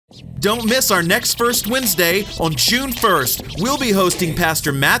Don't miss our next First Wednesday on June 1st. We'll be hosting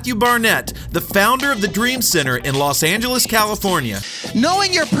Pastor Matthew Barnett, the founder of the Dream Center in Los Angeles, California.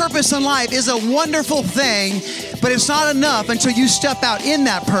 Knowing your purpose in life is a wonderful thing, but it's not enough until you step out in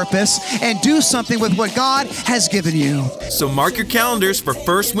that purpose and do something with what God has given you. So mark your calendars for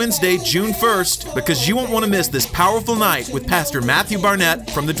First Wednesday, June 1st, because you won't want to miss this powerful night with Pastor Matthew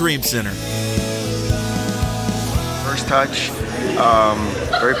Barnett from the Dream Center. First touch.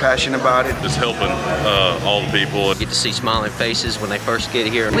 Very passionate about it. Just helping all the people. Get to see smiling faces when they first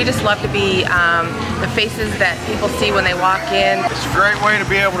get here. We just love to be the faces that people see when they walk in. It's a great way to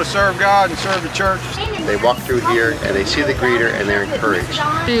be able to serve God and serve the church. They walk through here and they see the greeter and they're encouraged.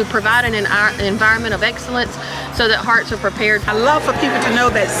 To provide an environment of excellence so that hearts are prepared. I love for people to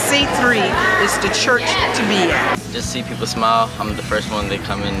know that C3 is the church to be at. Just see people smile. I'm the first one they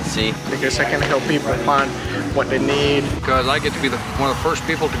come in and see. Because I can help people find what they need. Because I get to be one of the first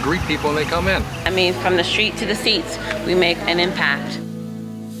people to greet people when they come in. I mean, from the street to the seats, we make an impact.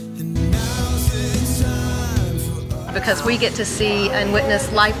 Because we get to see and witness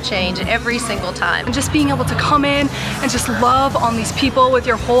life change every single time. And just being able to come in and just love on these people with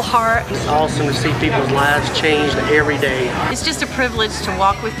your whole heart. It's awesome to see people's lives changed every day. It's just a privilege to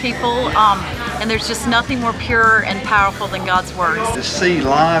walk with people, and there's just nothing more pure and powerful than God's Word. To see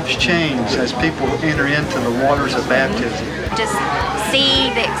lives change as people enter into the waters of baptism. Just see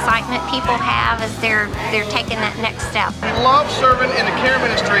the excitement people have as they're taking that next step. We love serving in the care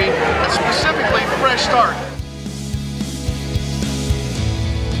ministry, specifically Fresh Start.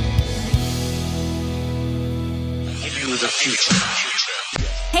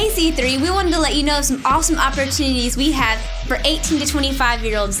 Hey C3, we wanted to let you know of some awesome opportunities we have for 18 to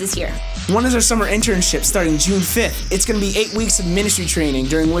 25-year-olds this year. One is our summer internship starting June 5th. It's going to be 8 weeks of ministry training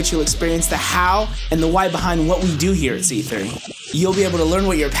during which you'll experience the how and the why behind what we do here at C3. You'll be able to learn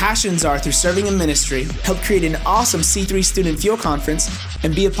what your passions are through serving in ministry, help create an awesome C3 Student Fuel Conference,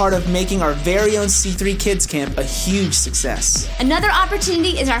 and be a part of making our very own C3 Kids Camp a huge success. Another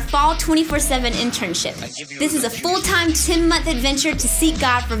opportunity is our Fall 24/7 internship. This is a full-time 10-month adventure to seek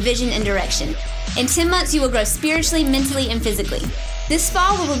God for vision and direction. In 10 months, you will grow spiritually, mentally, and physically. This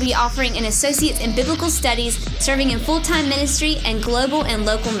fall, we will be offering an Associate's in Biblical Studies, serving in full-time ministry and global and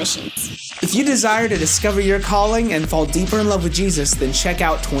local missions. If you desire to discover your calling and fall deeper in love with Jesus, then check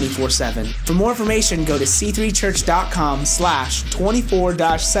out 24/7. For more information, go to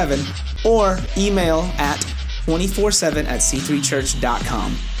c3church.com/24-7 or email at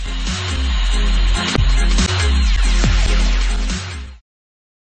 247@c3church.com.